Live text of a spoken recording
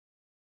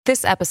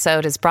This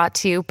episode is brought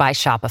to you by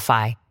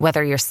Shopify.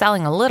 Whether you're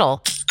selling a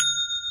little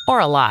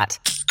or a lot,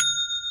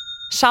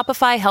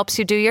 Shopify helps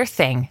you do your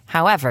thing,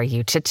 however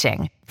you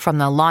cha-ching. From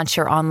the launch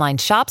your online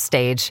shop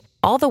stage,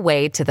 all the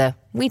way to the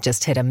we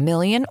just hit 1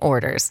 million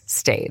orders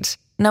stage.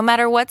 No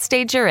matter what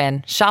stage you're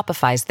in,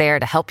 Shopify's there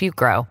to help you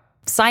grow.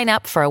 Sign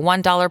up for a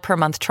 $1 per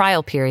month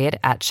trial period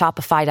at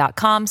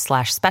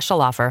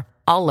shopify.com/special offer,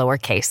 all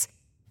lowercase.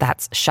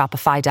 That's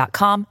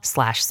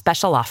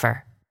shopify.com/special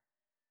offer.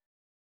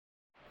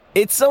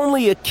 It's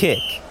only a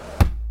kick,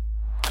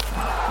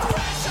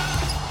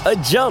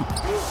 a jump,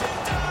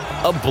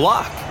 a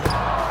block.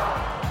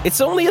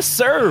 It's only a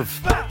serve.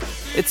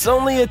 It's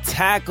only a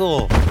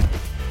tackle,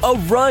 a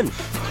run.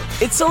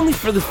 It's only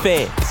for the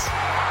fans.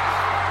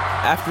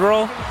 After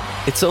all,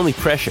 it's only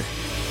pressure.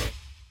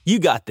 You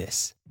got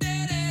this.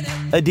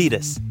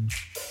 Adidas.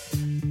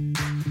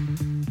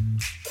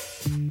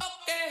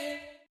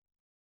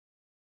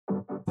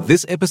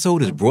 This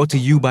episode is brought to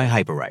you by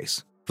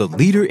Hyperice, the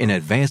leader in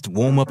advanced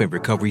warm-up and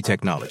recovery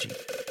technology.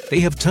 They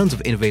have tons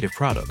of innovative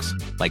products,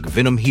 like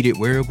Venom-heated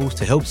wearables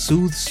to help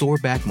soothe sore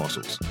back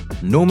muscles,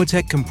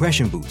 Normatec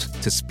compression boots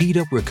to speed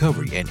up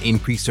recovery and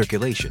increase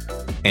circulation,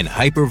 and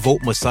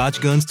Hypervolt massage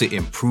guns to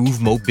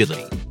improve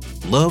mobility.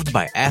 Loved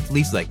by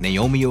athletes like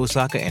Naomi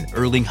Osaka and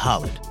Erling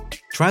Haaland.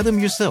 Try them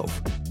yourself.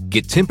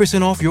 Get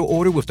 10% off your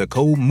order with the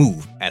code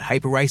MOVE at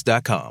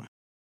Hyperice.com.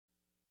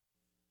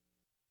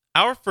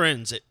 Our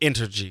friends at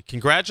Entergy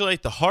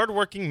congratulate the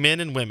hardworking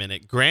men and women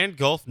at Grand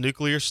Gulf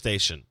Nuclear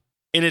Station.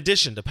 In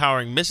addition to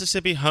powering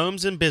Mississippi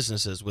homes and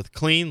businesses with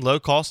clean,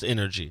 low-cost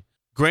energy,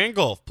 Grand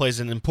Gulf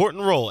plays an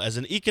important role as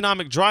an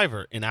economic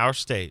driver in our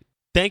state.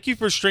 Thank you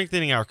for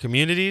strengthening our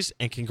communities,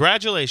 and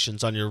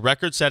congratulations on your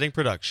record-setting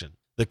production.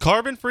 The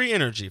carbon-free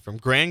energy from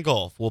Grand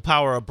Gulf will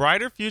power a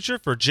brighter future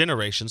for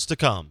generations to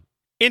come.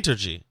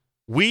 Entergy.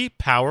 We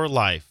power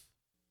life.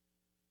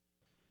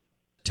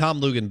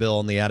 Tom Luganbill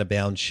on the Out of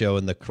Bounds show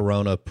and the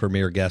Corona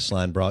Premier Guest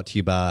Line, brought to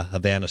you by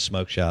Havana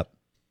Smoke Shop.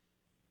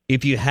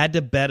 If you had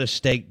to bet a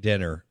steak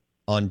dinner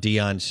on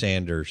Deion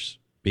Sanders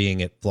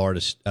being at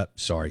at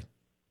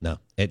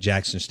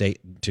Jackson State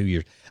in 2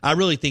 years, I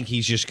really think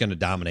he's just going to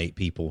dominate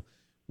people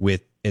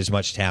with as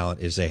much talent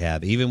as they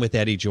have, even with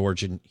Eddie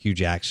George and Hugh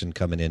Jackson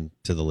coming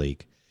into the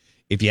league.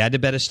 If you had to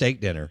bet a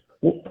steak dinner,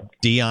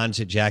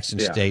 Deion's at Jackson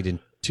State in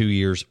 2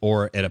 years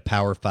or at a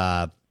Power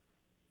 5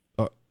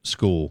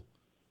 school,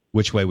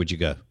 which way would you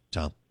go,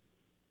 Tom?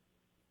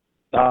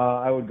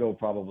 I would go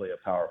probably a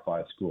Power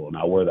 5 school.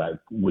 Now, where that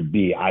would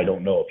be, I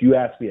don't know. If you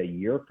ask me a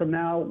year from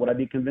now, would I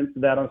be convinced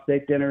of that on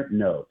steak dinner?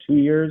 No. 2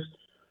 years?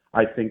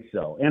 I think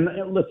so. And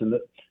listen,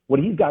 what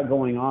he's got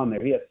going on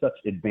there, he has such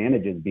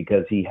advantages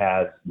because he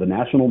has the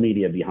national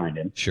media behind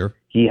him. Sure.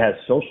 He has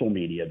social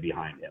media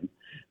behind him.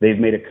 They've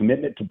made a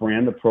commitment to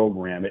brand the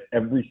program at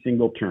every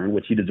single turn,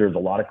 which he deserves a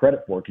lot of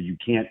credit for, because you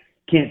can't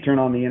turn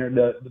on the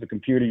internet, the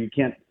computer. You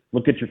can't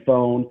look at your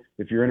phone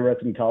if you're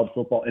interested in college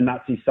football and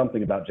not see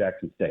something about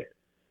Jackson State.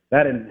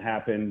 That didn't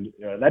happen.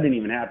 That didn't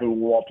even happen when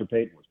Walter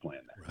Payton was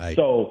playing there. Right.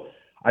 So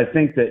I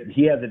think that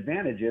he has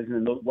advantages,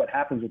 and what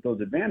happens with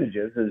those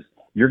advantages is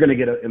you're going to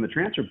get in the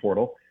transfer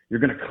portal, you're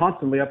going to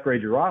constantly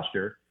upgrade your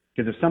roster,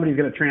 because if somebody's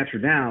going to transfer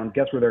down,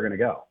 guess where they're going to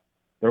go?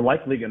 They're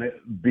likely going to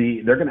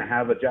they're going to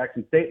have a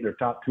Jackson State in their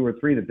top 2 or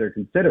 3 that they're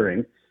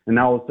considering, and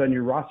now all of a sudden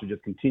your roster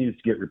just continues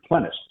to get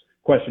replenished.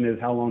 Question is,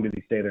 how long does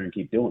he stay there and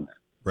keep doing that?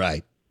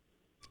 Right.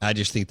 I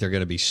just think they're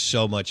going to be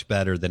so much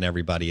better than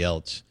everybody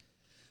else.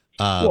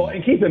 Well,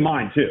 and keep in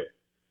mind, too,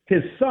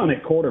 his son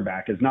at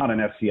quarterback is not an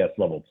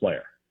FCS-level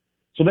player.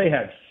 So they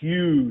have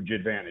huge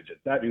advantages.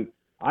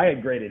 I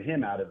had graded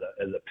him out as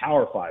a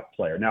Power 5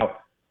 player. Now,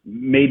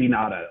 maybe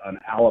not an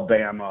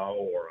Alabama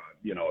or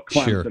a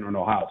Clemson Sure. or an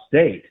Ohio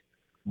State,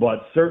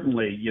 but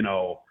certainly,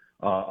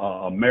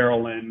 a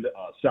Maryland,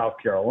 South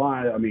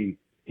Carolina. I mean,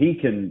 he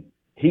can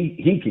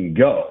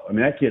go. I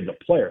mean, that kid's a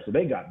player, so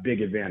they got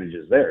big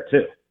advantages there,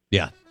 too.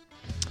 Yeah.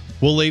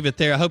 We'll leave it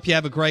there. I hope you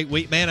have a great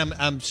week. Man,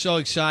 I'm so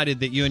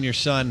excited that you and your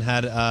son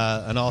had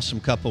an awesome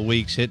couple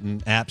weeks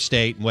hitting App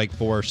State and Wake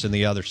Forest and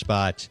the other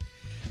spots.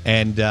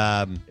 And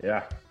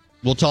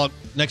we'll talk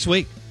next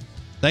week.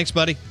 Thanks,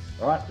 buddy.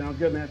 All right, sounds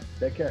good, man.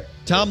 Take care.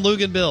 Tom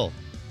Luganbill,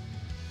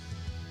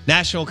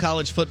 National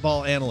College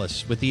Football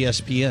Analyst with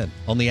ESPN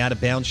on the Out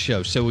of Bounds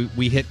show. So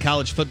we hit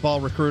college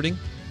football recruiting,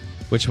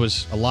 which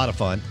was a lot of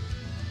fun,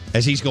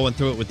 as he's going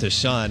through it with his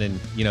son, and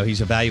he's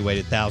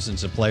evaluated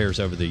thousands of players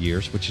over the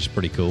years, which is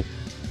pretty cool.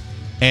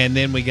 And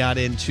then we got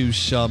into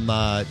some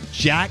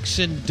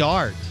Jackson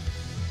Dart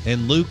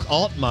and Luke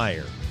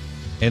Altmaier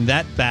and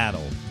that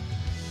battle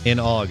in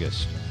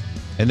August.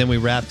 And then we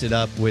wrapped it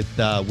up with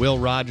Will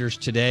Rogers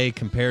today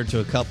compared to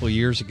a couple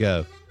years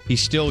ago.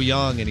 He's still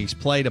young, and he's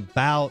played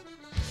about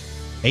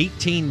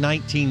 18,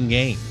 19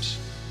 games,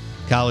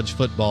 college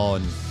football,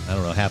 and I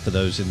don't know, half of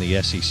those in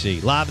the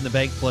SEC. Live in the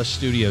Bank Plus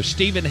studio,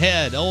 Stephen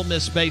Head, Ole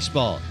Miss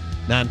Baseball,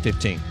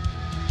 9:15.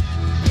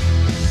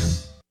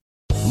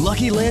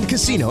 Lucky Land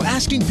Casino,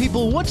 asking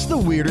people, what's the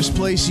weirdest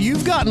place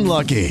you've gotten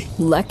lucky?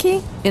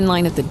 Lucky? In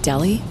line at the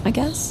deli, I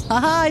guess?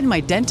 Aha, in my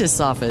dentist's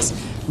office.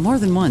 More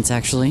than once,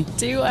 actually.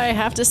 Do I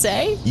have to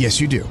say?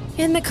 Yes, you do.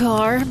 In the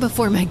car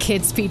before my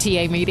kids'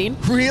 PTA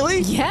meeting.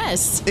 Really?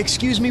 Yes.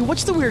 Excuse me,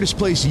 what's the weirdest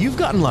place you've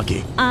gotten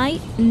lucky? I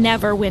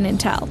never win and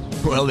tell.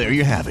 Well, there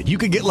you have it. You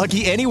can get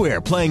lucky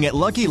anywhere, playing at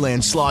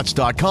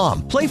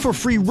LuckyLandSlots.com. Play for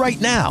free right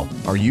now.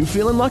 Are you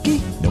feeling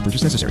lucky? No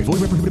purchase necessary.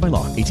 Void where prohibited by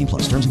law. 18+.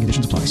 Terms and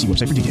conditions apply. See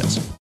website for details.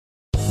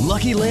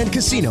 Lucky Land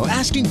Casino,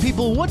 asking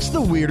people, what's the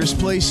weirdest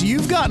place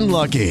you've gotten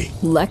lucky?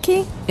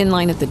 Lucky? In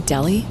line at the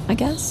deli, I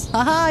guess?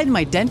 Aha, in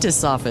my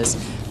dentist's office.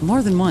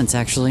 More than once,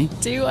 actually.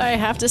 Do I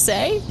have to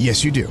say?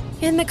 Yes, you do.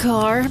 In the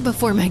car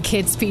before my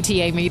kids'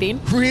 PTA meeting.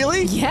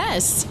 Really?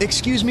 Yes.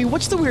 Excuse me,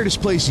 what's the weirdest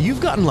place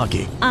you've gotten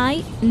lucky?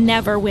 I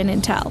never win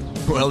and tell.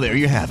 Well, there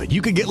you have it.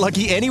 You can get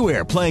lucky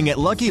anywhere, playing at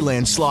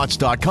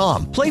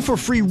LuckyLandSlots.com. Play for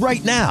free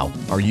right now.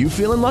 Are you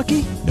feeling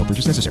lucky? No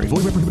purchase necessary.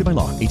 Void where prohibited by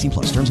law.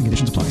 18+. Terms and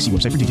conditions apply. See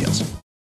website for details.